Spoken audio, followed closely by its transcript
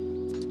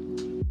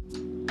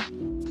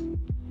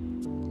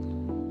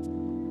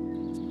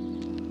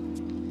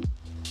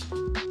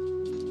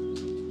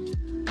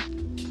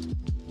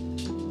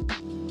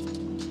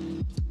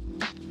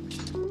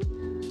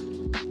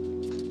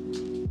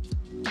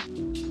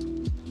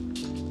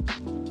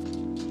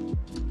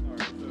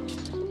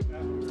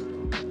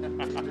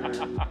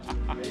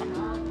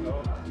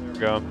we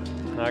go.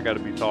 I got to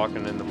be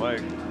talking in the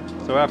mic.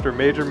 So after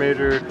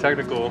major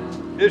technical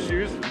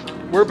issues,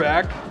 we're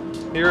back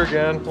here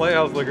again.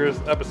 Lighthouse Liquors,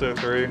 episode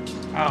 3.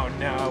 Oh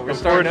no, we're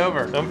starting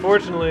over.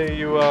 Unfortunately,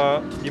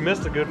 you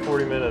missed a good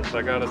 40 minutes.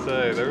 I gotta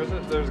say,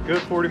 there's a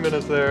good 40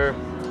 minutes there.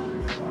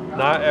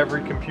 Not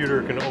every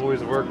computer can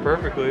always work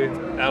perfectly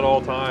at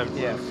all times.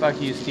 Yeah,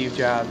 fuck you, Steve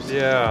Jobs.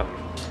 Yeah.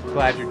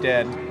 Glad you're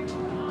dead.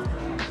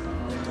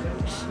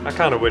 I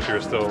kind of wish you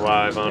were still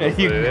alive,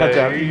 honestly. You can cut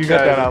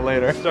that out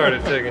later.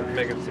 Started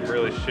making some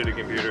really shitty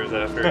computers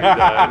after he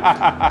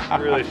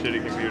died. Really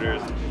shitty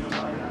computers.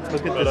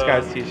 Look at this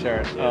guy's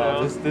t-shirt.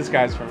 Oh, this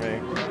guy's for me.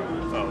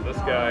 Oh, this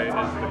guy is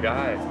the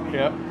guy.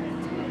 Yep.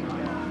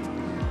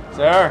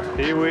 Sir.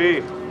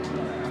 Pee-wee.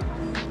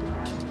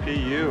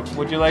 P.U.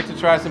 Would you like to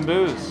try some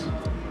booze?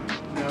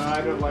 No,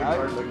 I don't like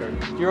hard liquor.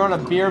 You're on a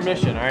beer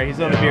mission. All right, he's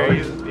on a beer.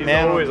 He's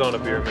always on a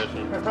beer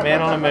mission.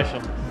 Man on a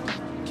mission.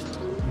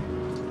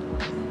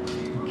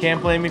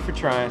 Can't blame me for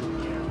trying.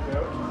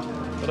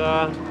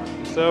 But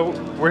so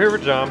we're here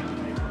with John.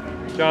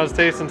 John's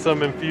tasting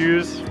some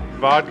Infuse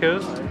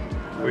Vodkas.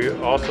 We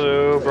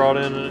also brought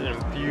in an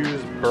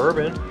Infuse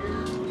Bourbon.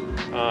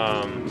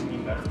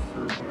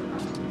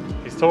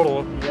 He's told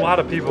a lot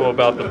of people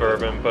about the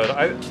bourbon, but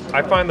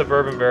I find the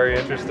bourbon very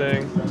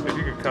interesting. If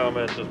you could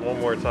comment just one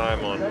more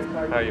time on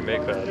how you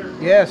make that.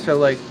 Yeah, so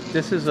like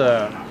this is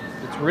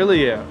it's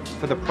really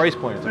for the price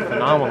point, it's a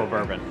phenomenal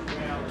bourbon.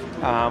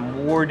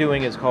 What we're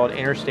doing is called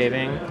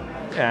interstaving,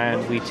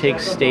 and we take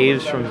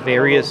staves from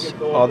various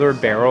other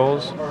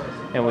barrels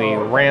and we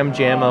ram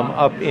jam them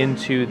up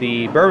into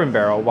the bourbon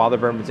barrel while the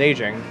bourbon's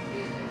aging.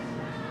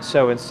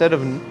 So instead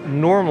of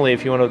normally,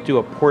 if you want to do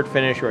a port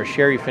finish or a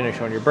sherry finish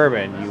on your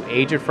bourbon, you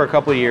age it for a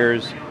couple of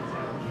years,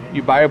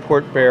 you buy a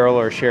port barrel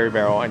or a sherry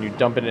barrel and you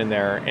dump it in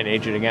there and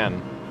age it again.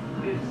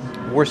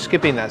 We're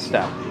skipping that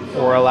step.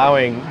 We're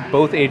allowing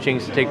both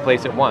agings to take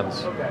place at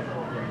once.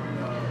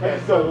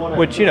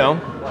 Which,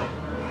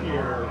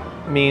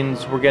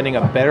 means we're getting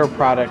a better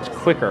product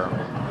quicker,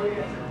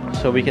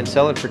 so we can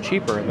sell it for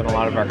cheaper than a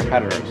lot of our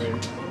competitors.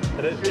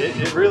 And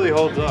it really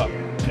holds up.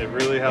 It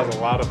really has a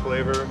lot of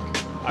flavor.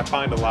 I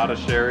find a lot of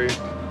sherry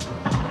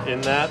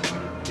in that,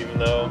 even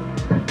though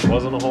it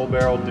wasn't a whole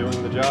barrel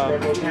doing the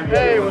job.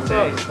 Hey, what's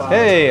up?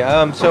 Hey,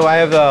 so I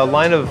have a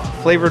line of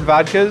flavored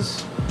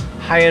vodkas,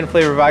 high-end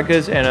flavored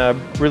vodkas, and a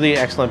really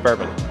excellent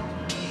bourbon.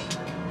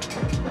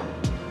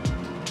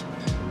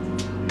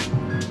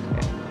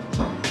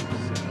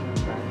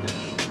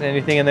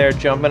 Anything in there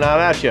jumping out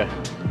at you? I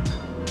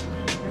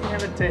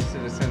haven't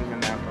tasted a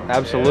cinnamon apple.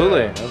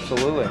 Absolutely.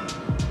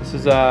 This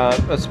is,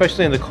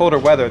 especially in the colder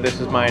weather,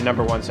 this is my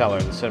 #1 seller,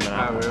 the cinnamon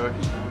apple. Oh, really?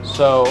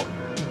 So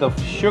the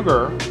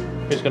sugar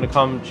is going to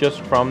come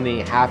just from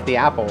half the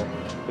apple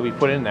that we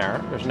put in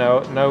there. There's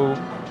no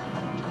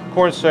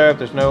corn syrup,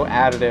 there's no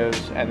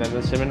additives, and then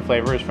the cinnamon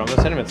flavor is from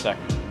the cinnamon stick.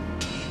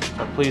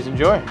 So please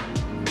enjoy.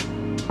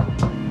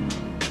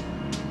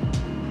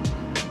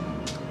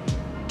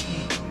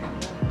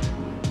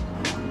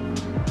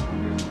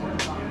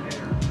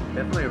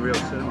 Definitely a real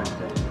cinnamon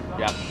taste.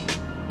 Yeah.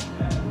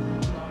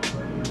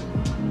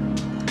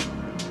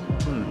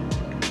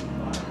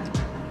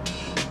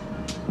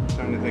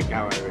 Trying to think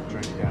how I would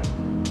drink that.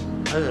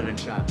 Other than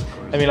shots, of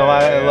course. I mean, a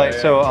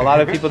lot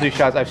of people do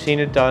shots. I've seen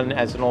it done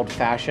as an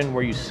old-fashioned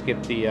where you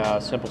skip the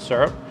simple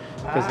syrup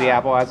because the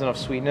apple has enough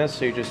sweetness.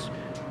 So you're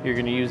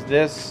going to use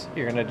this.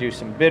 You're going to do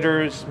some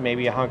bitters,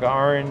 maybe a hunk of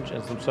orange,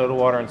 and some soda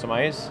water and some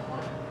ice.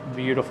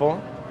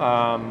 Beautiful.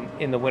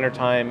 In the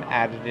wintertime,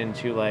 add it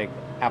into like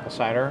apple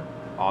cider.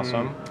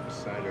 Awesome.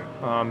 Cider.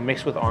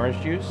 Mixed with orange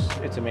juice.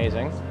 It's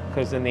amazing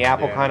because then the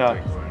apple kind of.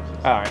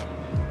 All right.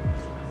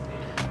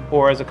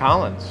 Or as a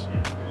Collins.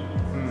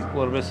 A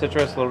little bit of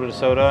citrus, a little bit of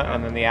soda,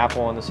 and then the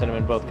apple and the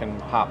cinnamon both can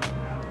pop.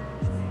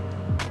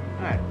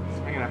 Alright,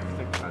 I'm going to have to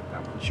think about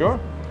that one. Sure.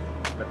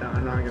 But now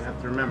I'm not going to have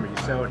to remember. You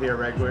sell it here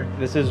regular?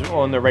 This is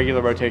on the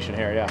regular rotation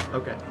here, yeah.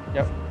 Okay.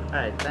 Yep.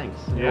 Alright,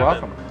 thanks. You're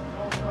welcome.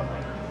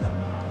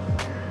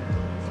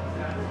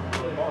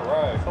 All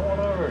right, come on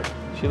over.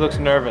 She looks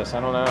nervous, I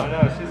don't know. I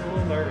know, she's a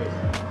little nervous.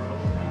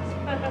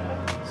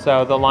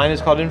 So the line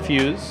is called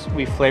Infuse.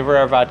 We flavor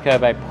our vodka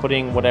by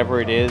putting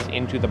whatever it is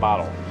into the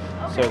bottle.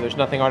 So there's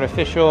nothing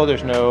artificial,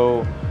 there's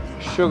no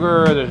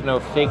sugar, there's no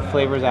fake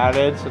flavors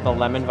added. So the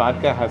lemon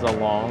vodka has a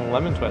long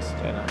lemon twist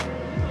in it.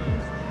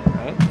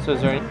 Right? So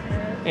is there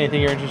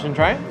anything you're interested in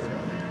trying?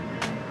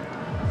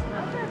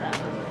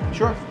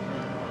 Sure.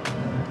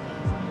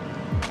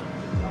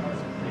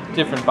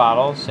 Different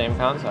bottles, same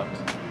concept.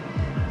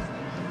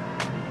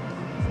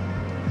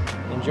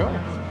 Enjoy.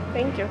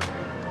 Thank you.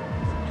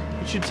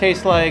 It should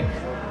taste like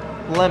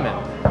lemon,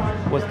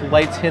 with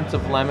light hints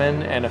of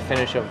lemon and a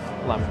finish of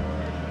lemon.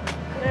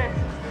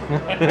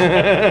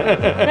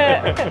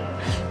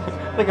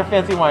 Like a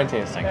fancy wine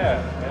tasting.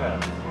 Yeah.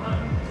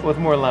 With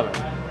more lemon.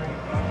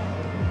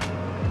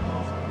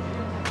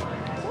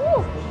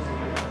 Woo.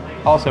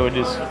 Also, it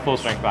is full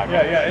strength vodka.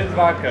 Yeah, it's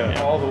vodka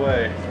all the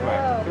way.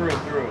 Whoa. Through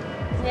and through.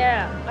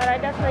 Yeah, but I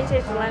definitely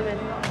taste the lemon.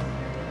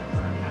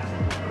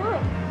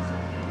 Cool.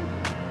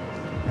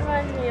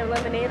 Reminds me of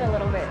lemonade a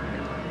little bit.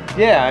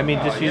 Yeah, I mean,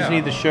 you yeah. just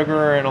need the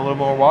sugar and a little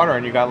more water,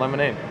 and you got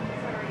lemonade.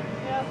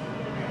 Yep.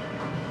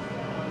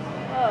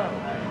 Oh.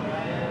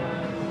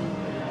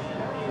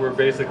 We're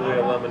basically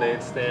a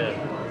lemonade stand.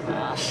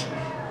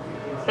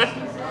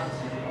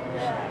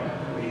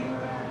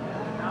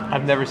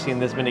 I've never seen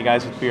this many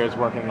guys with beards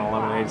working in a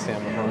lemonade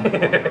stand before.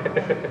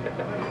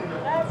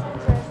 That's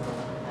interesting.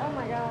 Oh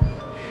my god.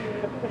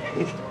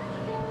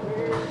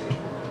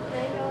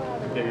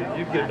 Yeah,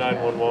 you'd get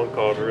 911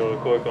 called real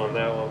quick on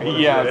that one. wouldn't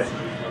Yes, you?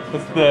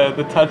 it's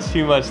the touch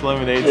too much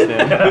lemonade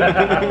stand.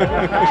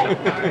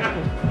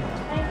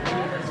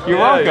 You're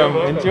Yeah, welcome. you're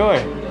welcome. Enjoy.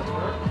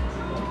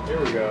 Here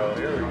we go.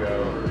 Here we go.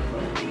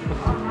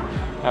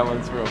 That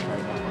one's real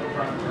pregnant.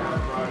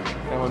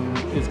 That one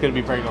is going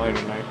to be pregnant later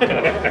tonight.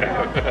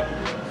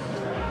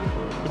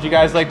 Would you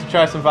guys like to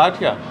try some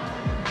vodka?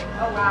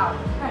 Oh wow.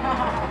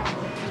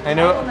 I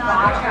know.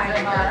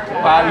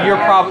 Wow, you're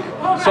probably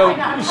so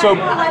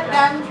Let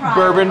them try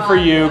bourbon for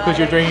you because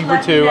you're drinking for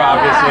two,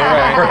 obviously,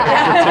 right?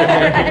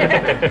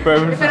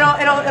 Bourbon.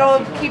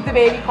 It'll keep the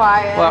baby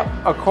quiet. Well,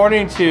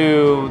 according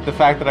to the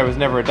fact that I was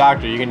never a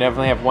doctor, you can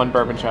definitely have one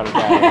bourbon shot a day.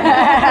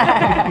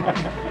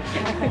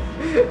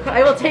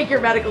 I will take your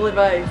medical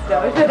advice.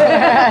 Don't.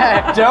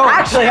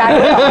 Actually, I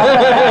will.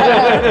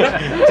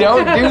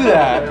 Don't do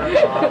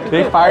that.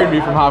 They fired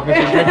me from Hopkins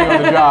for drinking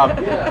on the job.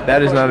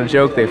 That is not a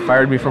joke. They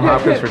fired me from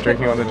Hopkins for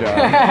drinking on the job.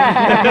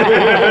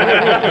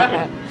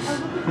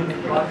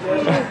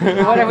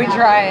 What are we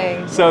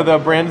trying? So the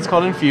brand is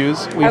called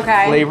Infuse. We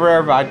Okay. flavor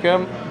our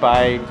vodka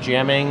by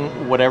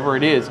jamming whatever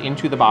it is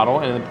into the bottle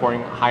and then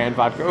pouring high-end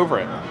vodka over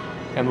it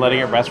and letting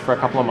it rest for a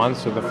couple of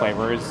months so the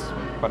flavor is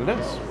what it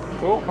is.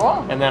 Cool.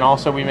 And then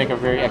also we make a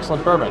very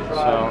excellent bourbon.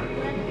 So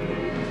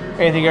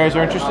anything you guys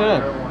are interested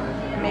in?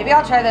 Maybe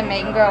I'll try the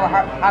mango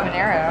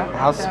habanero.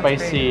 How Sounds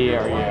spicy great.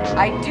 are you?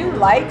 I do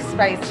like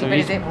spicy, So but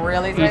is it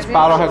really spicy? Each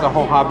bottle has a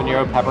whole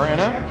habanero pepper in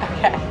it.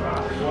 Okay.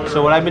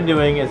 So what I've been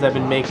doing is I've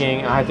been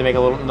making, I had to make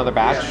another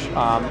batch,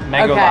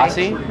 mango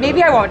lassi.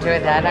 Maybe I won't do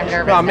it then. I'm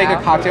nervous. No, I'll make a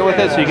now. cocktail with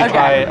it so you can Okay.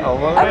 try it a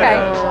little Okay.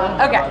 bit.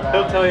 Okay.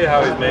 He'll tell you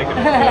how he's making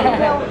it.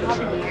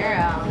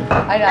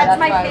 I know, That's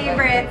why my I was like,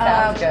 favorite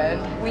sounds good.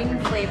 wing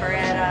flavor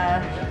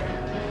at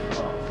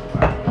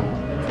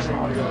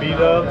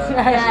B-dubs.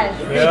 yes.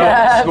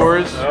 Yeah.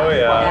 Scores. Oh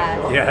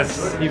yeah. Yes.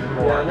 Yes. Even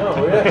more.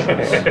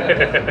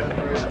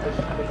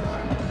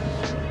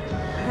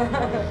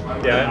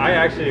 Yeah, I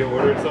actually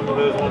ordered some of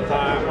those one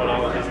time when I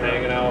was just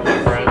hanging out with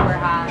my friends. Super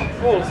hot.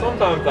 Well,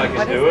 sometimes I can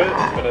What is do it,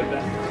 that? but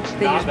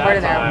They not just that put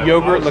it there. time.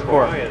 Yogurt I was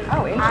liqueur. crying.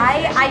 Oh, interesting.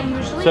 I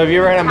usually So have you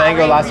ever had a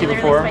mango tolerate lassi really,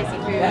 before? Really spicy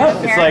food. It's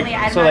Apparently,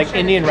 I'm like, so not like sure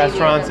Indian this baby is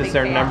restaurants, a it's big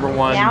their fan. number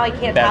one Now I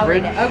can't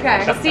beverage. tolerate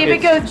it. Okay. See if it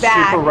It's goes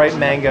bad. super ripe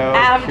mango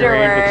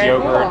pureed with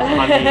yogurt,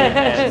 honey,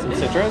 and some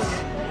citrus.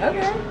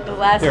 Okay. The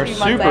last They're few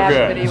months super I haven't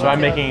been good. able So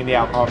I'm to. making the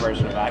alcohol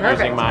version of that Perfect.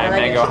 using my I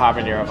like mango it.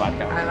 habanero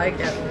vodka. I like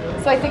it.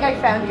 So I think I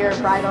found your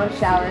bridal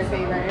shower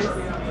favors.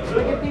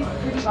 Look at these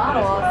pretty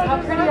bottles. How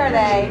pretty are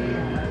they?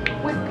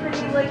 With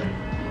pretty like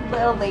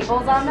little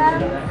labels on them.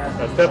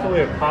 That's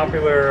definitely a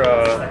popular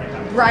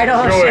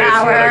Bridal choice when it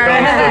shower.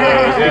 comes to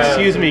those. Yeah.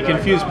 Excuse me,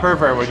 confused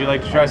pervert. Would you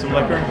like to try some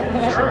liquor?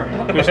 Sure.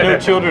 There's no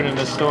children in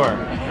this store.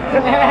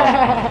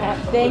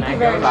 Thank you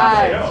very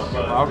much.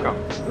 You're welcome.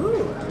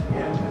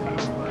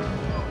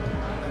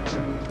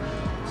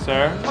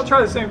 Sir? I'll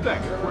try the same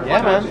thing.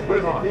 Yeah, man.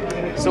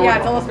 So Yeah,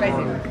 it's a little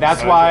spicy.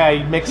 That's why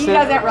I mixed He it.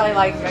 doesn't really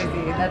like spicy.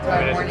 That's why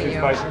I I'm mean, is it warning too you.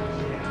 spicy?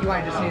 You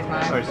want to just use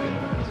mine?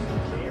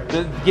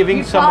 Giving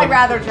You'd probably someone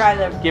rather try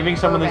the giving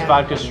someone this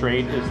bourbon. vodka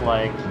straight is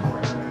like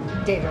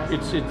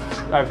Dangerous. it's.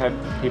 I've had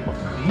people.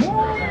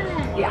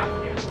 Yeah. yeah.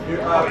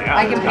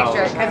 I can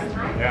picture it because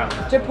Yeah.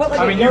 to put like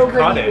I a mean, you yogurt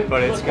cut it,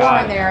 but it's liqueur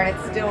got- in there and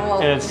it's still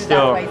And it's not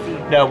still spicy.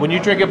 no. When you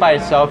drink it by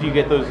itself, you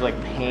get those like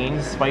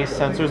pain spice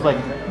sensors, like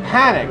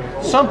panic,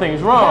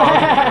 something's wrong.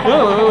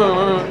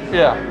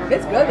 Yeah.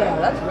 It's good though.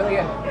 That's really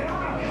good.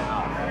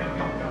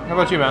 How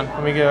about you, man?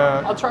 Let me get.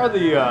 I'll try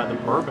the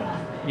bourbon.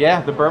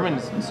 Yeah, the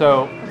bourbons.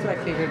 So That's what I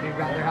figured you'd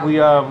rather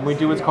have. we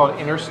do what's called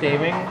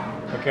interstaving.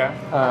 Okay.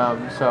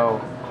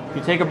 So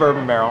you take a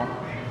bourbon barrel.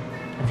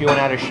 If you want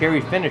to add a sherry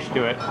finish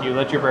to it, you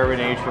let your bourbon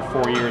age for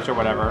 4 years or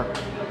whatever,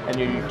 and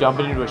you dump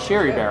it into a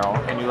sherry barrel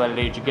and you let it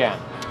age again.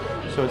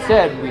 So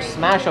instead, we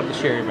smash up the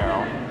sherry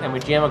barrel and we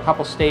jam a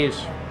couple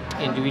staves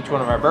into each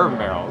one of our bourbon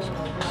barrels,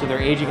 so they're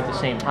aging at the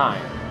same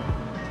time.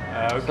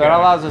 Okay. So that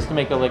allows us to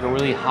make a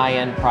really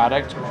high-end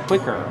product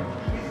quicker,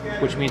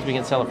 which means we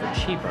can sell it for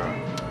cheaper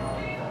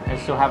and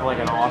still have like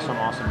an awesome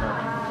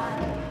bourbon.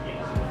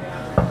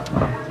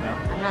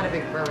 I'm not a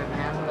big bourbon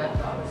fan, but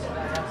I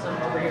have some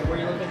over here. Were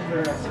you looking for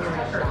a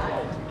serious shot?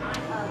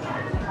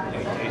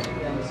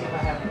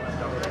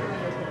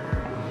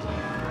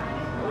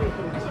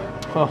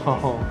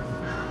 Oh,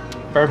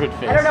 bourbon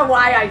face. I don't know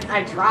why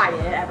I try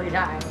it every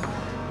time.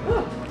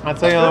 I'll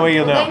tell you the only way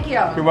you'll know. Thank you.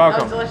 You're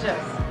welcome. That was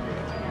delicious.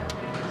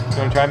 You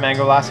want to try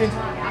mango lassi?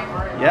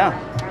 Yeah.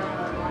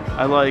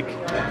 I like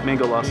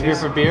mango You here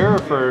lassis. for beer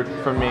or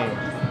for me?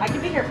 I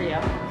can be here for you.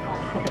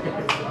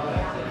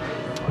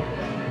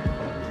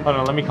 Hold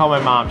on, let me call my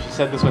mom. She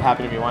said this would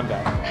happen to me one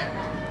day.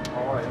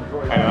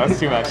 I know, that's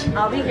too much.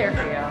 I'll be here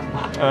for you.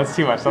 No, that's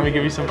too much. Let me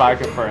give you some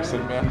vodka first.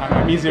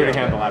 I'm easier to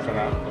handle after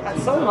that.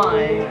 So am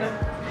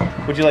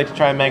I. Would you like to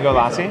try a mango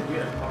lassi?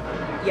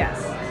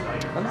 Yes.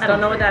 I don't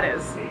know what that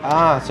is.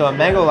 So a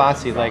mango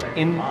lassi, like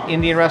in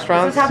Indian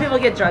restaurants. This is how people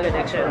get drug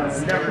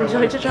addictions. Would you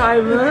like to try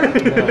one?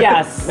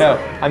 Yes. No,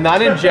 I'm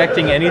not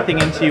injecting anything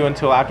into you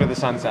until after the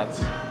sun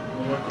sets.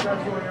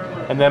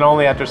 And then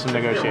only after some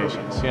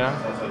negotiations, you know?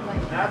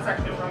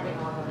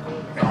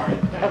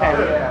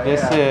 Okay.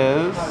 This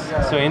is,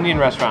 so Indian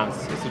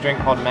restaurants, it's a drink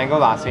called mango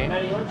lassi.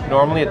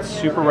 Normally it's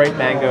super ripe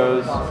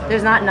mangoes.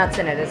 There's not nuts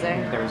in it, is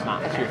there? There's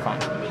not, so you're fine.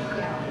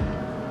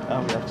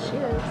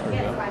 Cheers.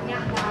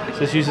 So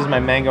this uses my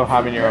mango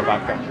habanero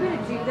vodka. Are you going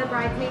to do the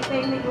bridesmaid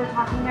thing that you were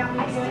talking about?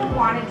 I still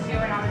wanted to,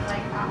 and I was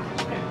like, oh, I'm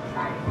going to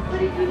try it.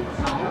 But if you don't,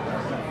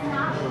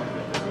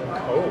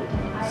 Oh,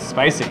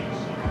 Spicy.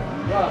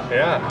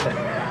 yeah.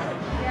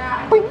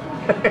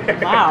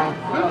 Wow.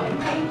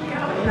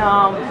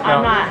 No,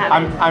 I'm not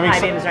having high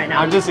beams right now.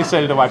 I'm just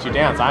excited to watch you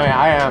dance. I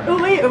am.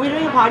 Oh wait, are we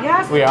doing a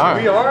podcast? We are.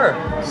 We are.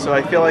 So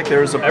I feel like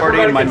there's a party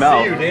Everybody in my can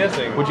mouth. see you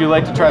dancing. Would you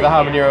like to try the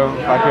habanero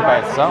vodka by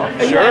itself?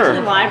 Are you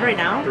actually live right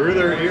now? Through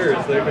their ears,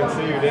 they can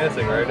see you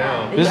dancing right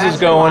now. This is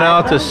going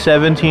out to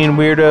 17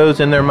 weirdos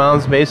in their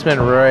mom's basement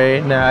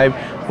right now.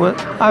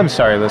 I'm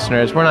sorry,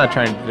 listeners. We're not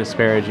trying to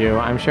disparage you.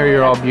 I'm sure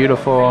you're all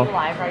beautiful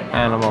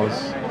animals. I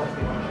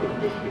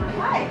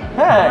want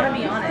Hey. to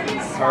be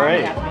honest. All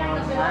right.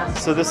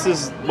 So this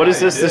is, what is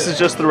this? This is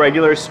just the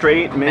regular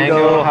straight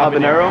mango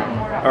habanero?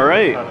 All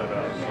right.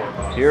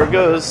 Here it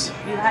goes.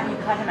 You cut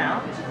him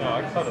out? No,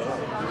 I cut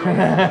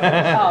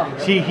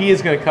it. He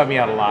is going to cut me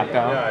out a lot,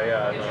 though.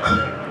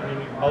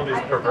 Yeah. All these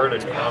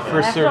perverted comments.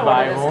 For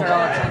survival. This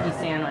girl a turkey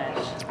sandwich.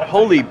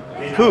 Holy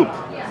poop.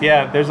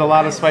 Yeah, there's a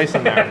lot of spice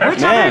in there. Which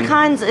Man. other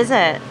kinds is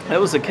it? That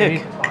was a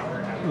kick.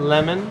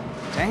 Lemon,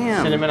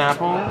 Damn. cinnamon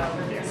apple.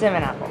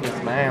 Cinnamon apple.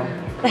 Yes, ma'am.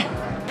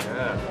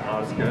 Yeah,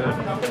 that was good.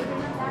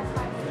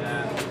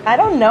 I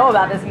don't know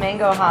about this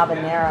mango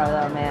habanero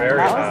though, man. Very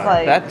that hot. was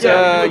like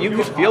That, you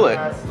could feel it.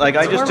 Like,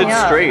 I just did me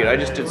up. straight. I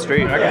just did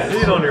straight. I can see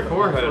it on your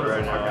forehead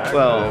right now. Actually,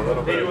 Well, a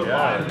little bit.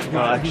 Yeah.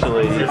 No,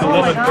 actually. It's oh my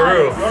living god,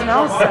 through. it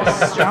smells so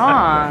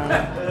strong.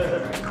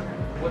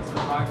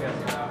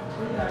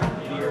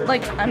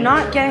 Like, I'm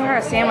not getting her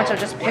a sandwich of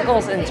just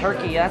pickles and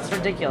turkey. That's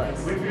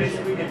ridiculous.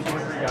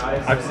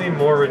 I've seen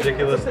more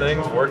ridiculous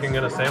things working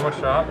in a sandwich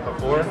shop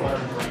before.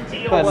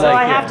 But So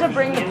I have to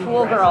bring the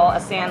pool girl a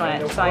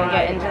sandwich so I can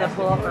get into the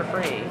pool for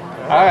free.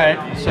 All right.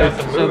 So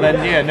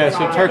then,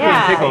 so turkey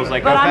and pickles,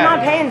 like, but okay. I'm not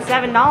paying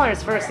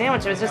 $7 for a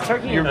sandwich. It was just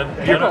turkey and And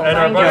pickles. our I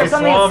can buddy get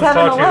something at Slom taught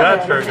you that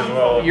 7-Eleven. trick as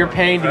well. You're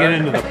paying to get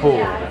into the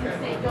pool.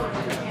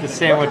 The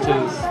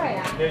sandwiches.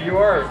 Yeah, you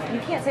are. You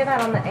can't say that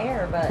on the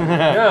air, but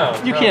Yeah.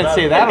 You can't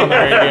say that on the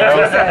radio.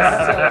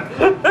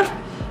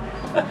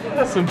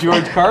 Some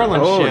George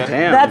Carlin Oh, shit.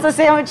 damn. that's a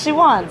sandwich she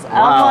wants. I'm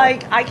Wow.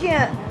 like, I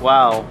can't.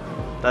 Wow.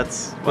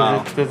 That's,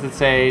 wow. Does it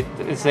say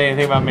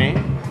anything about me?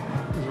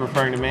 Is it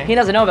referring to me? He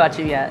doesn't know about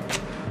you yet.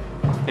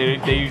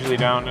 They usually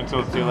don't until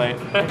it's too late.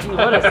 He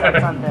would have said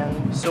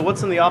something. So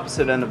what's on the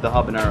opposite end of the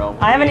habanero?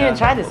 I haven't even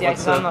tried this yet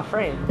What's because the- I'm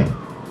afraid.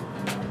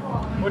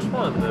 Which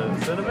one? The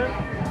cinnamon?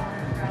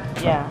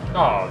 Yeah.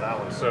 Oh, that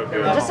one's so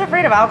good. I'm just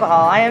afraid of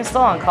alcohol. I am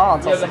still on call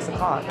until 6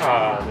 o'clock.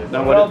 Now,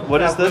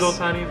 what is Little this?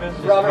 tiny bit.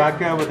 Just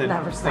vodka with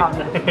Never stop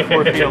me.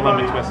 4 feet of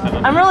lemon twist in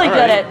it. I'm really All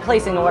good right. at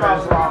placing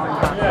orders while I'm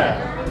on.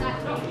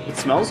 Yeah. It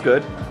smells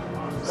good.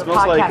 Smells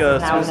Podcast like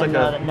is now smells like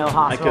gonna know a. that no I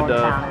hospital could.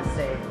 in town is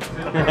safe.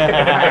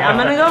 Alright, I'm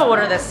gonna go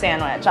order this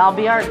sandwich. I'll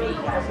be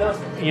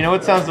RB. You know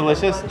what sounds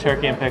delicious?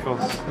 Turkey and pickles.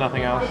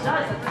 Nothing else.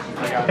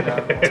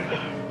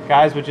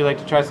 Guys, would you like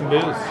to try some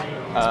booze?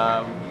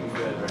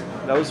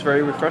 That was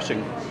very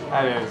refreshing.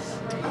 That is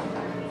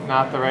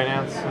not the right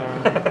answer.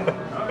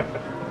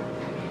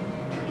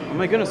 Oh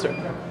my goodness,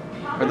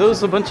 are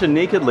those a bunch of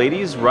naked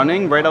ladies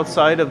running right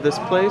outside of this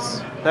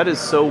place? That is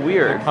so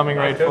weird. Coming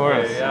right for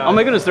us. Oh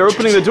my goodness, they're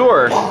opening the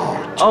door.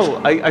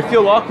 Oh, I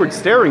feel awkward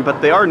staring, but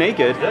they are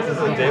naked. This is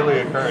a daily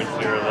occurrence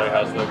here at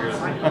Lighthouse Liquors.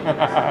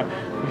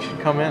 We should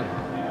come in.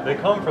 They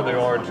come for the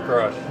orange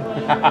crush.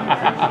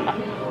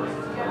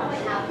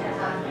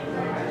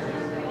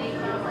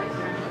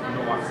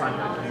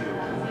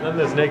 Then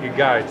this naked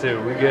guy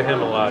too. We get him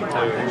a lot too.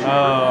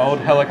 Oh, old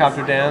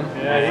helicopter Dan.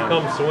 Yeah, he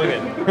comes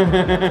swinging.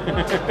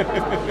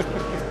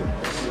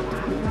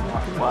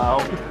 Wow.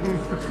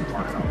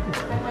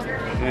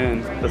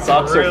 Man, the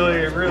socks are.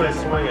 Really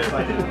swinging.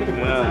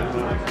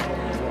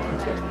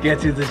 Yeah. Get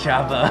to the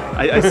chopper.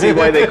 I see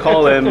why they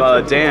call him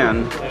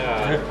Dan.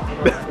 Yeah.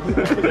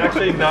 He's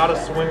actually not a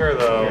swinger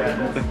though.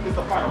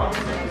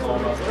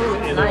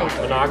 In Nice.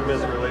 a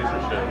monogamous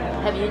relationship.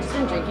 Have you just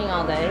been drinking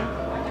all day?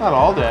 Not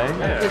all day.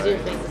 Because your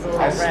face is a little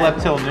I red.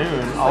 slept till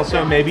noon.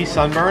 Also, maybe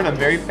sunburn. I'm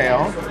very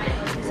pale.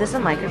 Is this a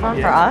microphone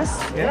for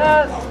us?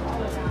 Yes.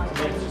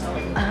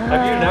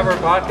 Have you never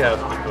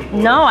podcasted?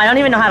 No, I don't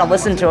even know how to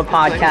listen to a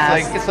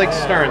podcast. It's like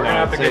Stern We're there.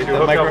 gonna have to It's get like you the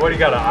hooked micro- up. What do you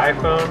got? An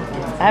iPhone?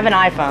 I have an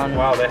iPhone.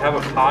 Wow, they have a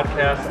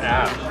podcast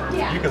app.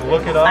 You can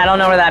look it up. I don't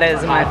know where that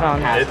is in my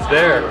phone. It's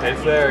there.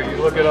 It's there. You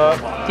look it up.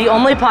 The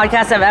only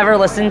podcast I've ever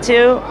listened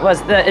to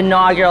was the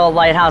inaugural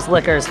Lighthouse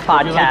Liquors Would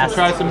you like podcast. to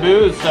try some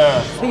booze,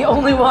 sir? The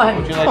only one.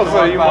 Would you like Oh, to so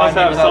walk you by must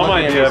me have without some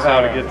looking at idea me, of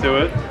how to sir? get to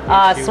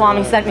it.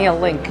 Swami sent me a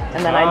link,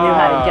 and then I knew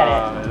how to get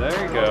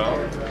There you go.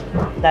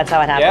 it. That's how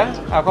it happened.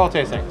 Yeah? Alcohol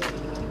tasting?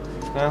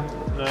 No?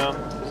 No.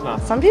 It's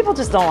not. Some people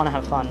just don't want to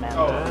have fun, man.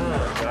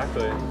 Yeah,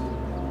 exactly.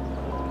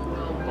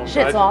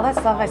 Shit, so all that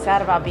stuff I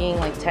said about being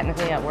like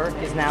technically at work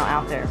is now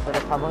out there for the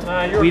public.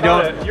 Nah, you were We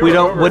kinda- don't. you We were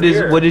don't. over What is?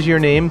 here. What is your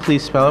name?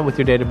 Please spell it with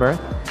your date of birth.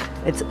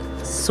 It's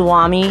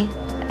Swami,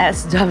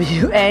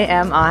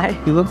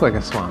 SWAMI. You look like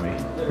a Swami.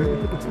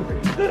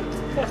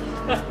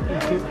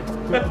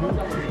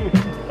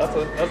 That's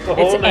the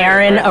whole It's name,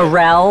 Aaron right?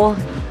 Arel.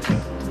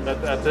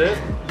 That's it?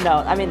 No,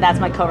 I mean that's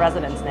my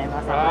co-resident's name.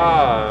 That's not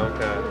Ah,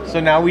 okay. So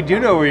now we do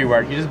know where you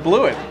work. You just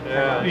blew it.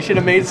 Yeah. You should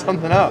have made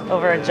something up.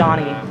 over at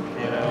Johnny.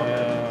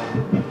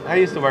 I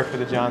used to work for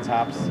the Johns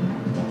Hops.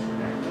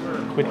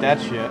 Quit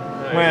that shit.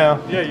 Well,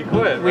 Yeah, you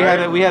quit. we right?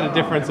 had a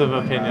difference of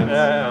opinions.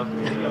 Yeah.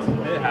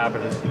 It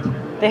happens.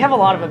 They have a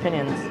lot of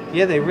opinions.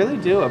 Yeah, they really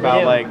do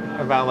about do. like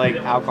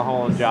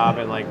alcohol and job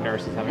and like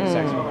nurses having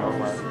sex with their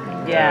work.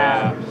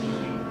 Yeah.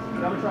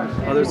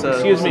 Oh, there's a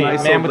Excuse me,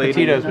 nice man old with the lady.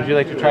 Tito's. Would you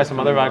like to try some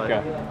other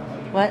vodka?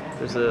 What?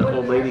 There's an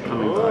old lady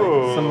coming by.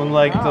 Ooh. Some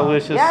like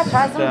delicious. Yeah,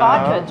 try some stuff.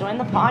 vodka. Join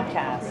the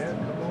podcast.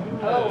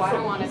 Oh, I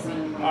don't want to see.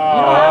 Oh,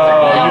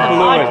 on you the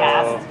blew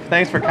podcast. it.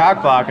 Thanks for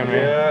cock blocking me.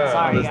 Yeah.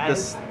 Sorry, This,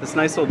 guys. this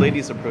nice old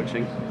lady's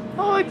approaching.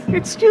 Oh,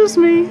 excuse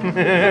me.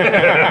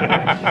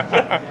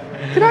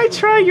 Could I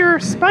try your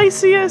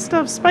spiciest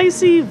of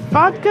spicy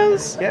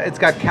vodkas? Yeah, it's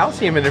got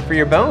calcium in it for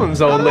your bones,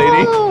 old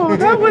lady. Oh,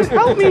 that would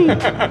help me.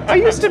 I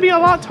used to be a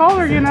lot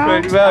taller, you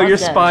know. Well, your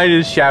Okay. spine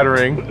is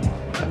shattering.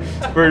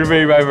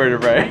 Vertebrae by I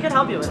vertebrae. could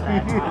help you with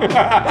that.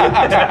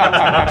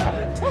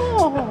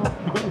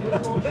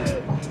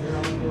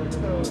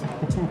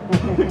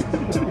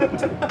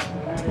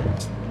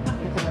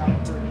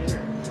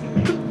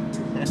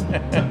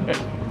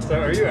 So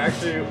are you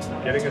actually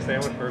getting a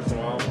sandwich for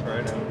Swam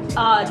right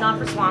now? Not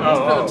for Swami,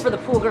 Oh, for the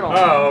pool girl.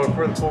 Oh,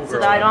 for the pool girl. So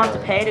that I don't have to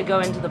pay to go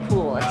into the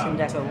pool at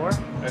Sindeco War.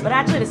 But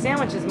actually, the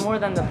sandwich is more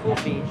than the pool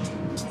fee.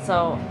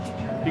 So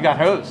You got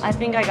hosed. I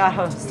think I got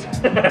host.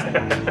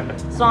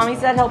 Swami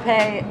said he'll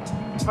pay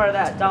for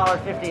that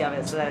 $1.50 of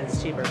it so that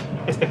it's cheaper.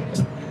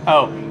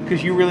 Oh,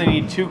 because you really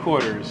need 2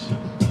 quarters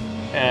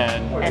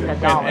and And a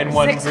dollar. and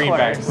 1 Six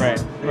greenback. quarters.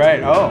 Right.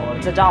 Right. Oh,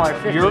 It's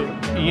 $1.50. you're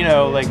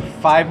like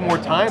 5 more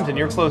times and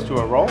you're close to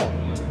a roll.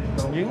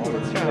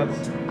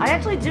 I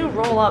actually do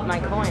roll up my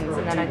coins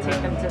and then I take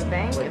them to the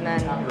bank and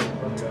then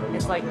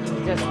it's like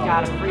you just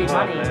got free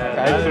money.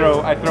 I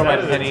throw my That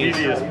is a pennies.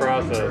 tedious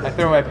process. I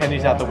throw my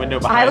pennies out the window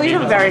behind I me. lead a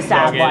with very some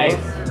sad tailgating.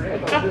 life.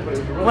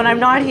 When I'm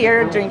not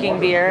here drinking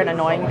beer and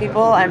annoying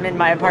people, I'm in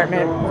my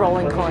apartment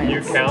rolling coins.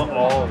 You count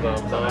all of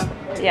them, huh?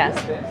 Yes.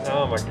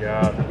 Oh my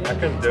god. I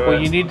couldn't do it. Well,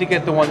 you need to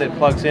get the one that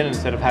plugs in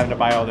instead of having to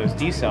buy all those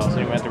D cells, so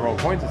you don't have to roll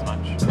coins as much.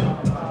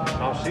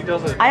 Oh, she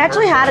does it. I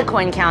actually had a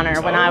coin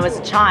counter when I was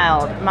a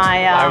child.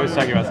 My I was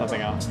talking about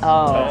something else.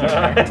 Oh.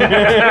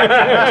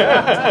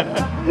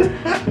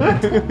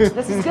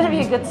 This is gonna be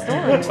a good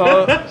story.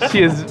 Oh,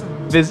 she is,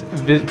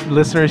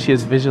 listeners, she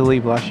is visually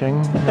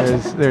blushing.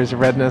 There's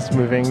redness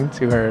moving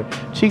to her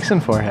cheeks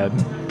and forehead.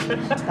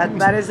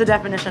 That is the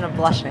definition of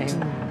blushing.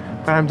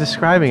 But I'm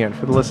describing it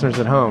for the listeners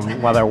at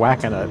home while they're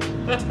whacking it.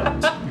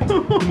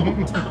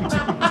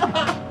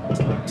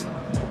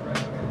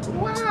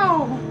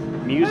 Wow.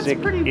 Music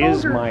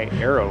is my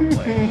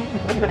aeroplane.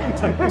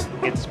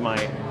 It's my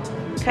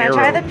Can I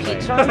try the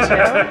peach one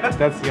too?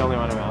 That's the only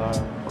one I'm out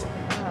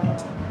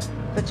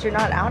of. But you're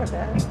not out of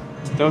it.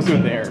 Those are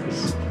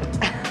theirs.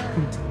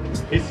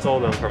 He stole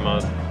them from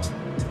us.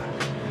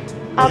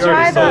 I'll You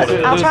already try sold the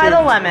it. I'll Those try are-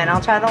 the lemon.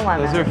 I'll try the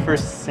lemon. Those are for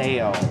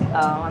sale.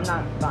 Oh, I'm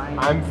not buying.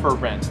 I'm for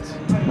rent.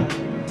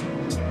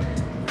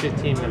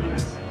 15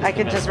 minutes. I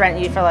could just rent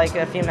you for like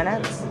a few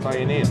minutes. That's all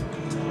you need.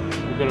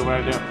 You're good at what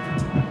I do.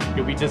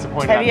 You'll be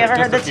disappointed. Have you after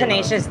ever heard the just a few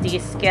minutes. Tenacious D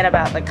skit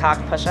about the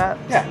cock push-up?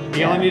 Yeah.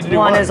 You only need to do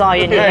One one. is all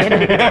you need. Yeah.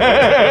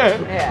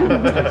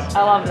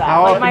 I love that.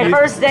 How Like often my do you-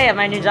 first day at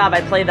my new job,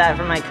 I played that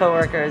for my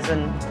coworkers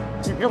and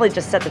it really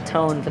just set the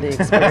tone for the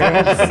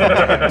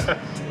experience.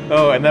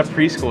 Oh, and that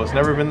preschool has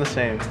never been the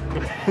same.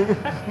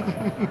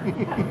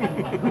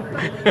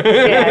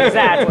 Yeah,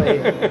 exactly.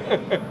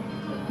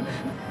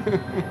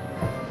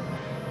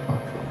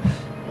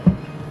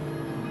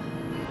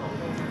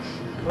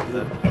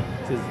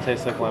 Does it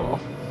taste like lemon?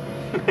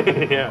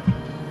 Yeah.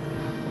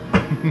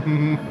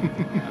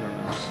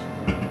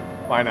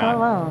 Why not? Oh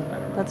wow,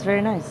 that's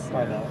very nice.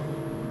 Why not?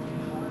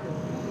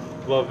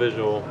 Love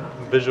visual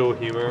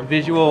humor.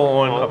 Visual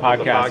on a On the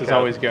podcast is podcast.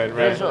 always good,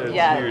 right? Visual, It's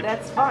yeah, huge.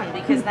 that's fun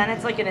because then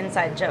it's like an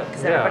inside joke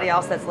because Yeah. everybody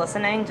else that's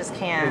listening just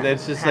can't.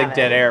 It's just have like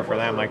dead it. air for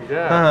them. Like,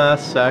 Yeah.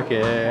 suck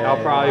it.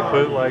 I'll probably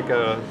put like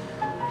a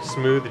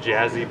smooth,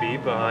 jazzy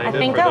beat behind I it.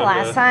 think for the them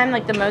last to time,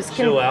 like the most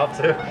chill out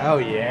to. Oh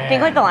yeah. I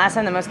think like the last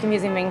time, the most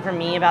confusing thing for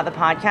me about the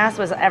podcast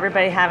was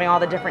everybody having all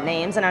the different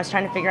names, and I was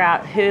trying to figure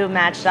out who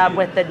matched up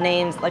with the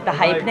names, like the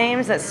hype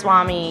names that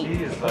Swami.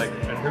 Jeez, like,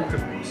 and who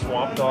could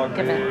Swamp Dog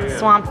be? And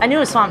Swamp. I knew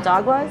who Swamp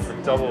Dog was.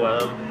 Double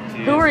M.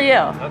 Jeez. Who were you?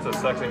 That's a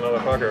sexy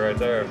motherfucker right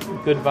there.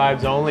 Good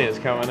vibes only is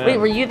coming in. Wait,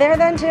 were you there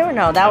then too, or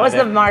no? That was the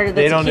tequila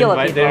They don't people.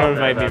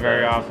 invite me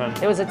very often.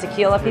 It was a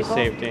tequila For people.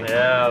 safety.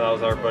 Yeah, that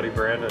was our buddy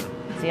Brandon.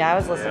 See, I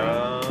was listening.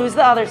 Yeah. Who's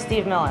the other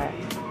Steve Miller?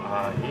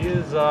 He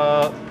is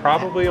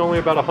probably only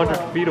about 100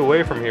 feet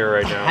away from here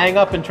right now. Hang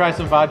up and try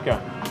some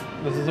vodka.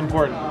 This is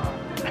important.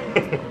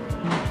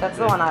 That's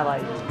the one I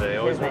liked. They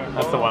always His want name.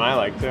 That's the one I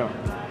like too.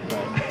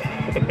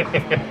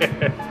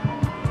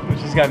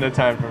 She's got no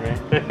time for me.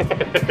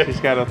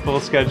 She's got a full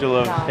schedule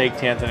of fake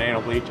tans and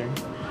anal bleaching.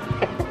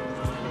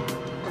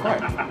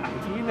 What?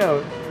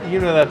 You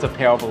know that's a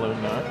pale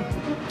balloon nut.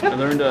 I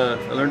learned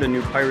a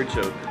new pirate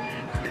joke.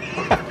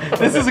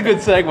 This is a good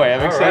segue.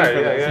 I'm excited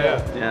for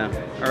this. Yeah.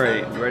 Yeah. All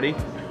right, you ready?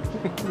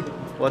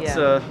 What's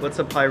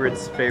a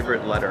pirate's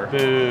favorite letter?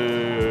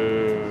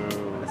 Boo.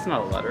 That's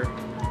not a letter.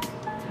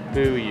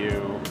 Boo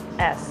you.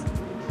 S.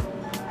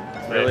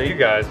 Really? You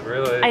guys,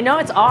 really? I know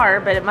it's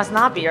R, but it must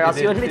not be, or else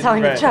you wouldn't be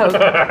telling right. the joke.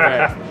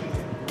 Right.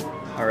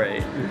 All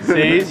right.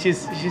 See,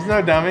 she's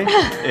no dummy.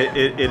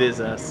 It is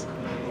S.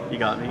 You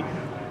got me.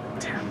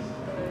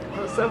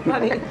 So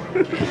funny.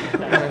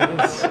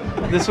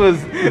 This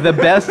was the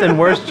best and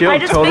worst joke I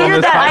just told on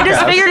figured this that. podcast. I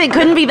just figured it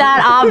couldn't be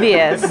that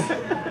obvious.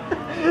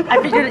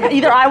 I figured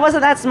either I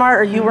wasn't that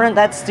smart or you weren't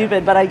that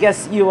stupid, but I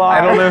guess you are.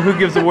 I don't know who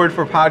gives a word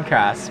for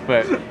podcasts,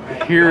 but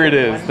here it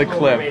is, the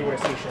clip.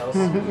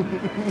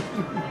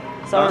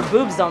 So our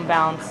boobs don't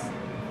bounce.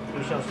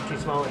 Seashells are too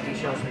small and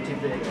seashells are too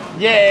big.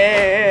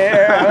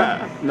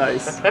 Yeah.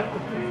 Nice. That's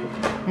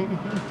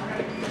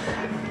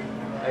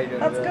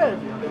good.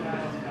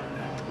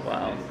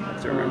 Wow. I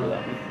have to remember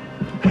that one.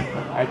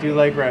 I do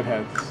like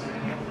redheads.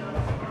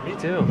 Me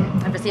too.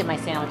 I have to see if my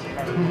sandwich is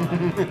ready.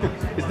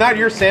 It's not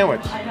your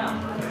sandwich. I know.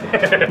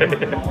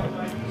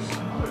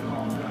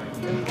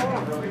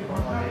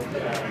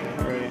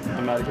 Alright,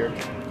 I'm out of here.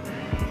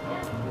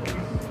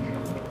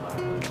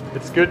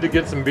 It's good to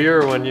get some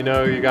beer when you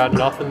know you got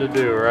nothing to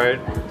do, right?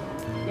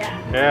 Yeah.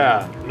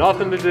 Yeah,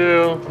 nothing to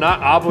do, not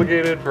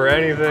obligated for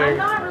I'm anything.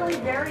 not really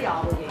very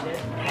obligated.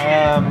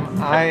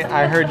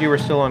 I heard you were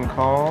still on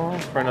call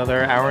for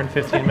another hour and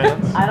 15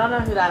 minutes. I don't know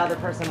who that other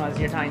person was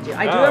you're talking to.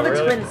 I do Oh, have a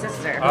really? twin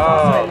sister who's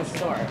also in the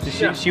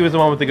store. She was the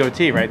one with the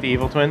goatee, right? The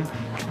evil twin?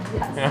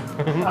 Yes.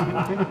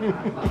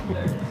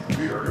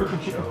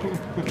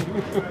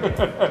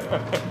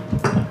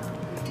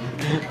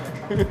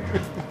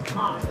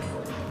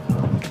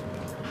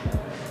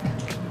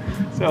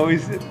 It's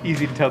always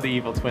easy to tell the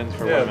evil twins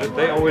for Yeah, women.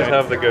 they always right?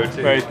 have the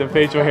goatee. Right, the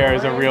facial hair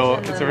is a real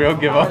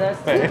give up. Are those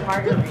two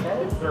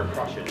margaritas? They're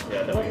crushes,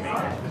 yeah, that we make.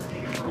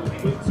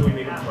 So we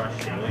make them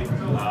fresh daily.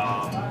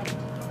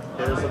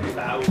 There's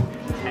about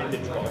 10 to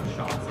 12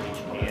 shots in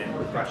each can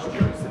with fresh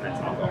juice, and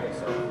that's alcohol.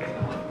 So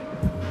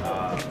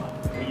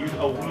we use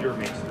a liter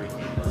makes 3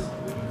 cans.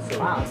 So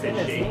Wow, it's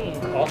goodness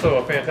shake. me. Also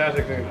a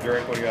fantastic thing to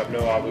drink when you have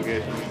no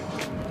obligation.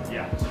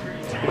 Yeah.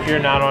 If you're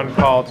not on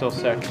call till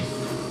 6.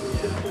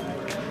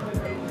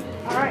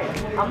 All right,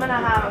 I'm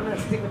gonna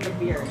stick with the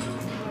beer.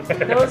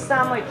 Those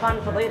sound like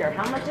fun for later.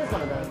 How much is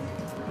one of those?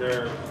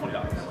 They're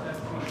 $20.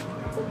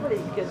 It's a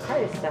pretty good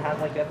price to have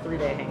like a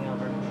 3-day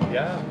hangover.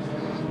 Yeah.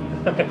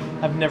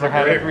 I've never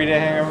had a 3-day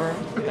hangover. I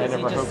Because you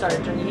never just hope.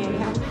 started drinking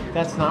again.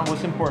 That's not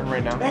what's important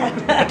right now.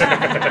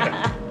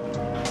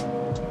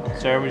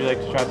 Sarah, would you like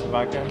to try some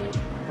vodka?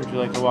 Would you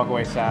like to walk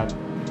away sad,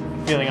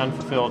 feeling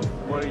unfulfilled,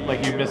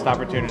 like you missed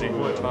opportunity?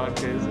 What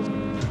vodka is it?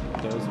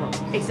 Those ones.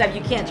 Except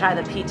you can't try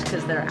the peach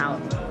because they're out.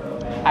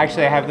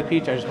 Actually, I have the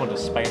peach. I just wanted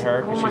to spite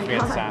her Oh because my she's being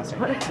god! sassy.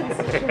 What a piece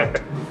of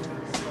shit.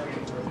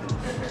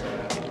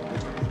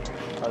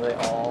 Are they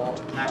all?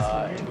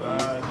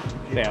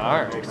 They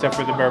are, except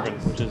for the bourbon,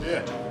 which is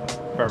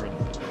bourbon.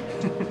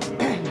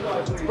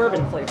 It's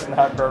bourbon flavor.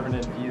 Not bourbon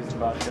infused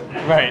vodka.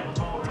 Right,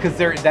 because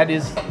that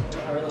is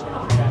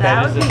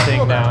That is would a be thing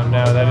cool, now. though.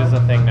 No, that is a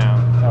thing now.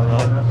 Oh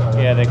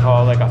really? Yeah, they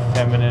call it like a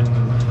feminine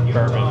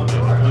bourbon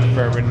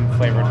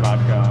flavored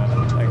vodka.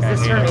 Like I Is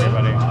this hate for me?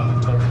 everybody.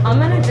 I'm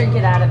gonna drink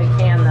it out of the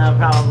can though,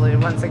 probably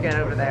once I get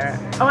over there.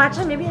 Oh,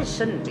 actually, maybe I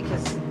shouldn't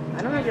because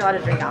I don't know if you're allowed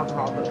to drink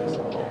alcohol booze.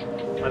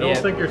 I don't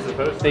think you're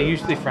supposed to. They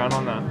usually frown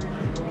on that.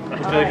 Would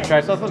you like to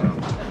try something?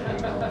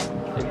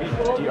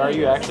 Are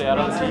you actually out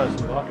on sea?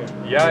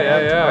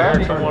 Yeah. I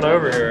heard someone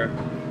over here.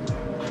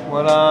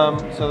 What?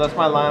 So that's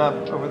my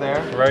lineup over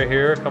there. Right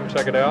here, come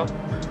check it out.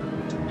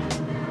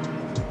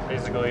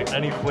 Basically,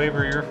 any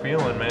flavor you're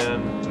feeling,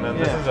 man. And then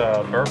this is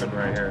a bourbon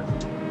right here.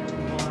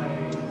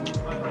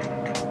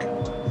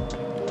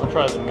 I'll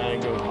try the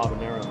mango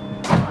habanero.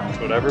 That's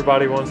what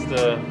everybody wants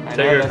to I know,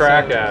 take a that's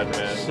crack it. at,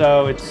 man.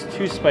 So it's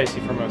too spicy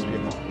for most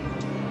people.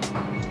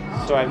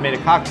 So I've made a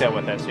cocktail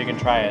with it, so you can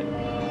try it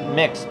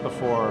mixed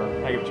before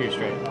I give it to you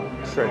straight.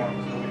 Straight.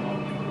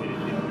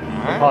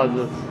 Alright.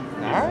 Positive.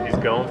 right. He's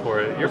going for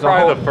it. You're There's a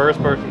probably whole- the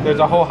first person. There's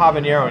a whole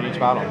habanero in each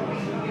bottle.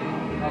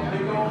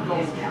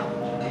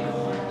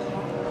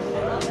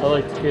 I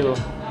like tequila.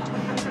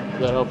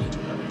 That helps.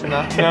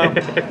 No,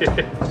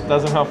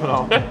 doesn't help at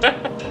all.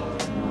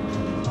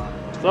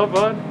 It's all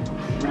fun.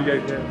 What do you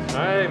guys get?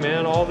 All right,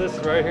 man. All this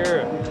right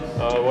here.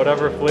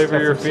 Whatever flavor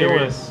Got you're some feeling.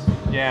 serious-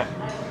 Yeah,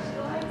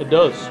 It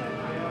does.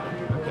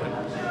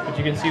 but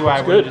you can see why I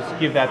It's would good. just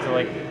give that to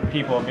like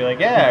people and be like,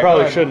 yeah, You probably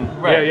go ahead. shouldn't.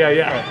 Right.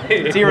 Yeah.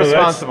 It's No,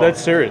 irresponsible.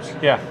 that's serious.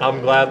 Yeah.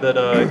 I'm glad that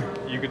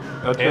you could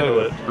handle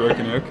it.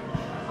 Broken egg.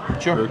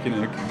 Sure.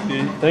 Broken egg.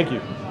 Thank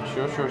you.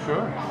 Sure.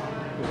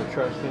 There's a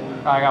trash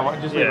can. I got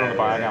one. Just leave it Yeah, on the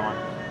bar. yeah. I got one.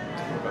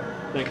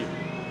 Thank you.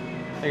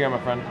 There you go, my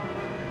friend.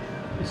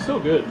 It's still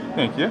good.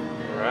 Thank you.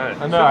 All right.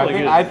 I know. I really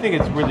think, good. I think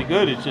it's really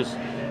good. It's just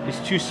it's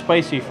too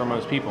spicy for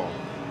most people.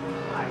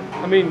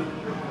 I mean,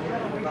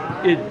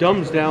 it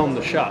dumbs down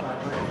the shot.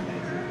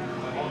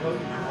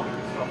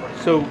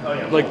 So,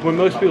 like when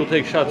most people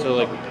take shots, they're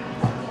like,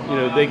 you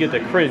know, they get the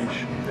cringe.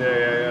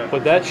 Yeah.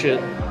 But that shit,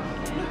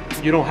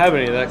 you don't have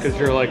any of that because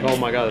you're like, oh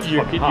my god, it's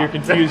You're, fucking you're hot.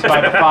 confused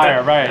by the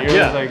fire, right? You're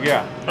Yeah. just like,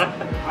 yeah.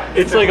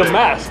 It's like a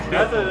mask.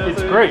 That's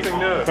It's an great. interesting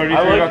note. 33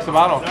 I like- bucks a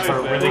bottle Nice,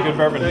 for man. really good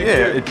bourbon.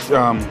 Yeah, it's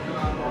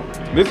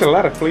there's a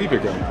lot of flavor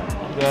going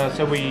on.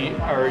 So we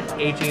are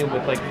aging it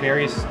with like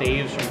various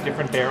staves from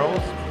different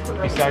barrels,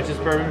 besides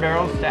just bourbon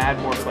barrels, to add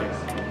more flavor.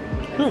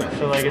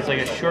 So like it's like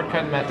a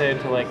shortcut method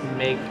to like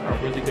make a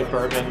really good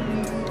bourbon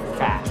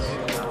fast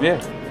Yeah.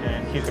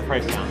 and keep the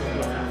price down.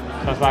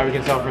 That's why we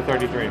can sell for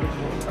 33.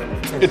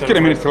 It's good. I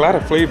mean, it's a lot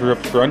of flavor up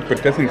front, but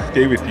it doesn't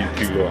stay with you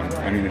too long.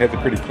 I mean, it has a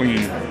pretty clean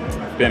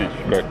finish,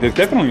 but there's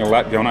definitely a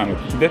lot going on. You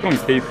can definitely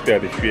taste the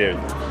sherry.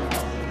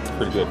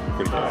 Pretty good.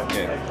 Pretty good.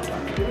 Yeah.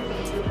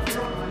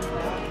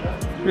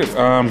 Good.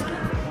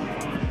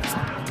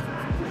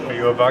 Are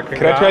you a vodka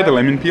Could I try the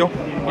lemon peel?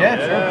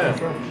 Yeah,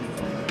 sure.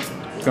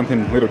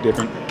 Something a little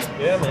different.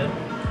 Yeah, man.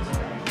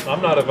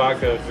 I'm not a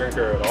vodka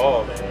drinker at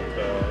all, man. So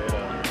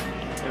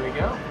There we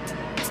go.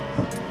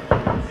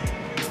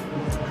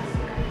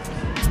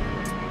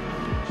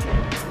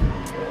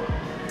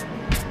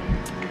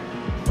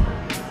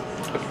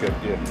 That's good.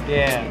 Yeah.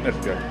 Yeah. That's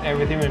good.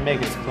 Everything we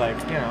make is like,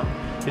 you know,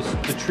 it's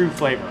the true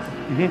flavor.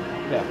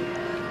 Mm-hmm.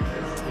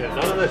 Yeah. yeah,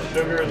 none of the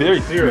sugar Very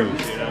and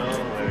syrups, smooth. you know.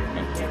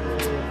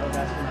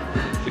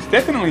 It's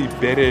definitely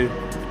better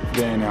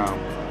than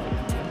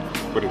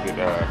what is it?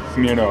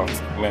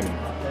 Smirnoff lemon.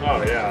 Like,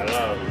 oh yeah,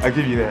 no. I'll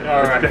give you that.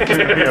 All right. It's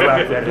definitely a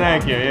lot better.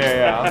 Thank you.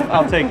 Yeah.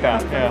 I'll take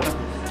that. Yeah.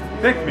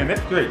 Thanks, man.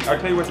 That's great. I'll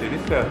tell you what, dude.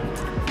 It's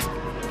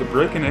the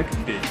broken egg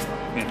steak.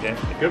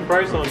 Fantastic. Good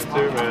price on it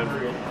too, man.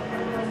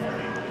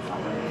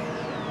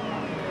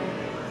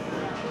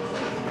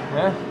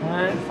 Yeah. All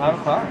right. 5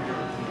 o'clock.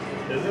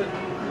 Is it?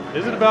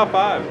 Is it about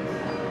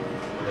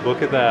 5?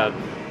 Look at that.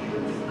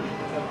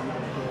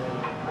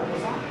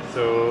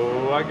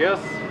 So I guess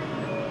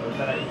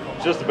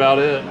just about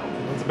it.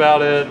 That's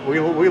about it. We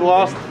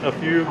lost a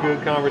few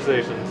good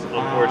conversations,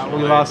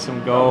 unfortunately. We lost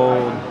some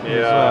gold.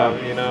 Yeah,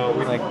 you know,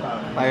 we like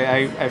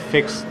I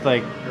fixed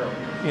like,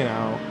 you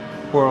know,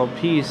 world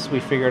peace we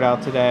figured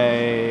out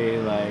today,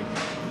 like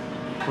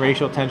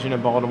racial tension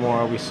in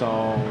Baltimore we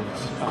solved,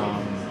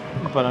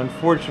 but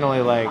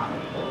unfortunately like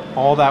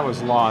all that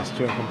was lost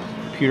to a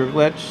computer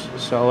glitch.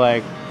 So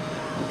like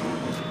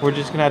we're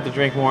just gonna have to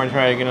drink more and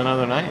try to get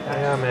another night.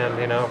 Yeah, man.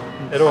 You know,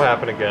 it'll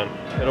happen again.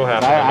 It'll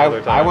happen I another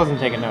time. I wasn't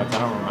taking notes. I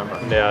don't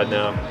remember. Yeah,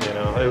 no. You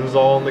know, it was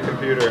all on the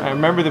computer. I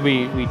remember that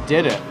we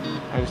did it.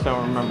 I just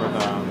don't remember the.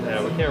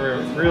 Yeah, we can't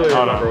really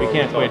Hold remember on, we what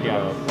can't we wait talked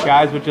yet. about.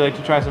 Guys, would you like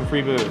to try some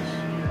free booze?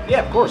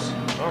 Yeah, of course.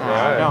 All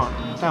right.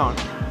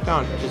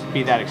 Don't just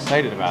be that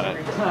excited about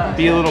it.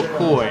 Be a little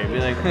coy. Be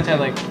like,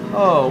 pretend like,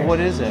 oh, what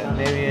is it?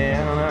 Maybe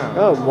I don't know.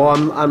 Oh,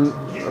 well,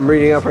 I'm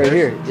reading up right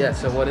here. Yeah,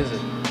 so what is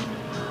it?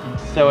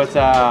 So it's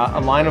a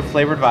line of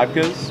flavored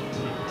vodkas,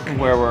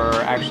 where we're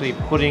actually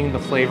putting the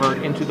flavor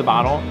into the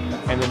bottle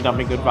and then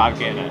dumping good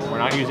vodka in it. We're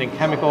not using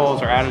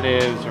chemicals or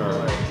additives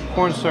or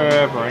corn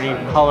syrup or any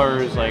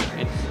colors. Like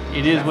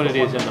it is what it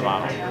is in the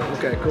bottle.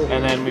 Okay, cool.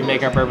 And then we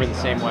make our bourbon the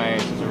same way.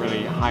 It's just a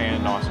really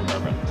high-end, awesome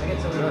bourbon.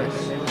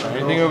 Nice.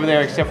 Anything over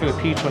there except for the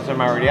peach, which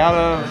I'm already out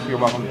of, you're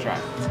welcome to try.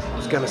 I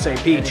was gonna say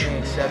peach.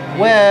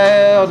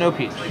 Well, no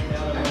peach.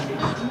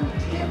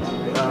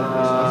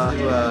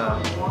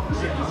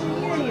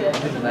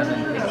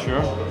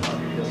 Sure.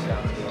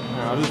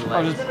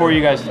 I'll just pour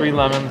you guys 3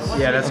 lemons.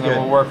 Yeah, that's and then good.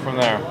 we'll work from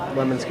there.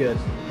 Lemon's good.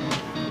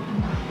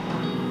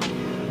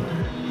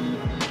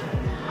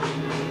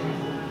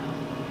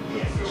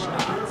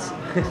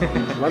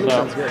 Lemon So,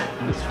 sounds good.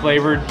 It's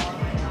flavored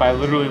by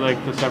literally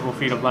like the several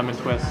feet of lemon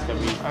twist that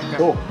we.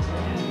 Cool.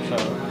 So,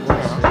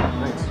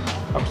 Thanks.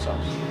 help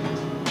yourselves.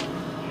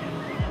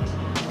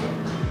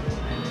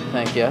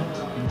 Thank you.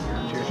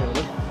 Cheers,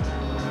 gentlemen.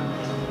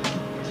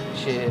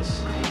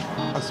 Cheers.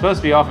 I'm supposed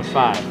to be off at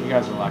 5. You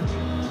guys are lucky.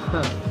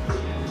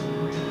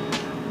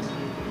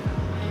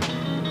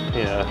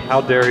 Yeah.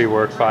 How dare he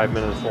work 5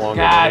 minutes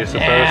longer God than he's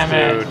supposed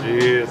damn to?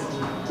 Jeez.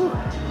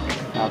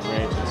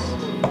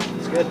 Outrageous.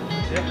 It's good.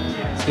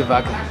 It's good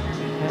vodka.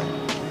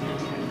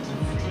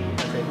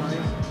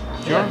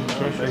 Sure.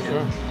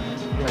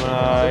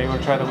 You want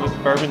to try the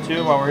bourbon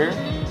too while we're here?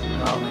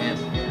 Oh man,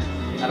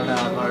 I don't know.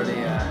 I've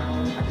already.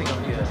 I think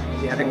I'm good.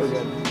 Yeah, I think we're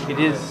good. It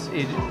is.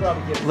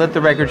 Let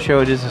the record show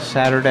it is a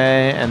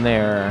Saturday, and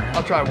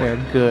I'll try one. they're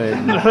good.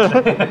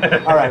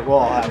 All right, we'll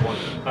all have one.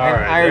 All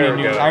right, I there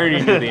we go.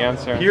 already knew the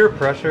answer. Peer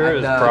pressure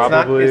is It's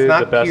probably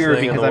not the best pure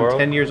thing in because the I'm world.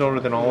 10 years older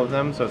than all of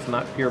them, so it's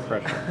not peer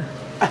pressure.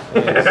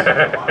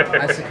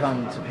 I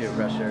succumb to peer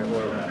pressure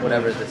or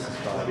whatever this is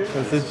called.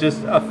 This is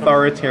just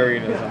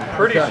authoritarianism.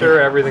 Pretty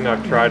sure everything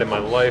I've tried in my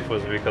life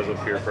was because of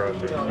peer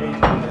pressure.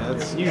 Yeah,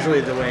 that's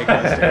usually the way it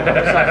goes.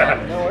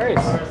 No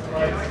worries.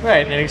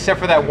 Right, and except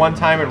for that one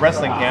time at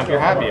wrestling camp, you're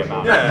happy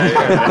about.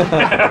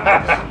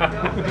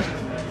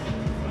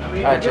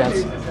 All right,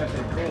 gents.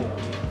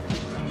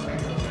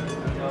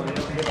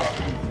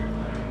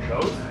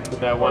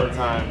 That one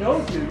time.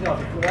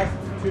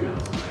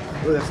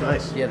 Oh, that's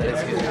nice. Yeah, that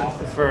is good.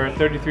 For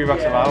 $33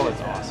 a bottle,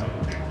 it's awesome.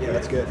 Yeah,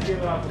 that's good.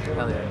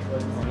 Hell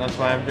yeah. And that's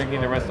why I'm drinking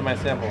the rest of my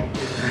sample.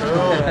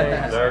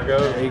 There it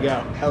goes. There you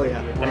go. Hell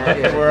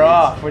yeah. We're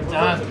off. We're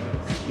done.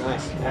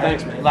 Nice.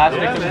 Thanks, man. Last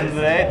victims of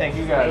the day. Thank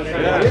you guys.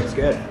 Yeah, it's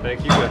good.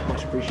 Thank you guys.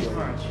 Much appreciated.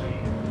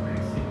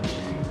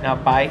 Now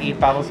buy 8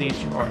 bottles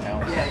each or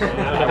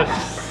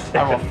else.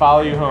 I will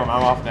follow you home.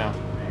 I'm off now.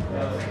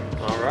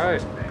 All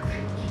right.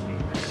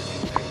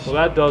 Well,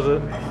 that does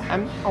it.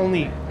 I'm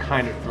only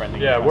kind of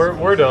threatening. Yeah, you.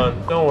 we're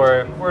done. Don't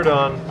worry. We're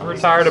done. We're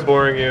tired of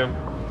boring you.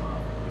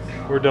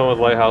 We're done with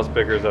Lighthouse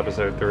Pickers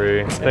episode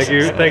 3. Thank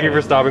you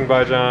for stopping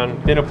by, John.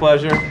 Been a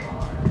pleasure.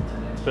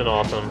 It's been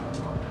awesome.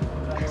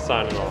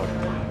 Signing off.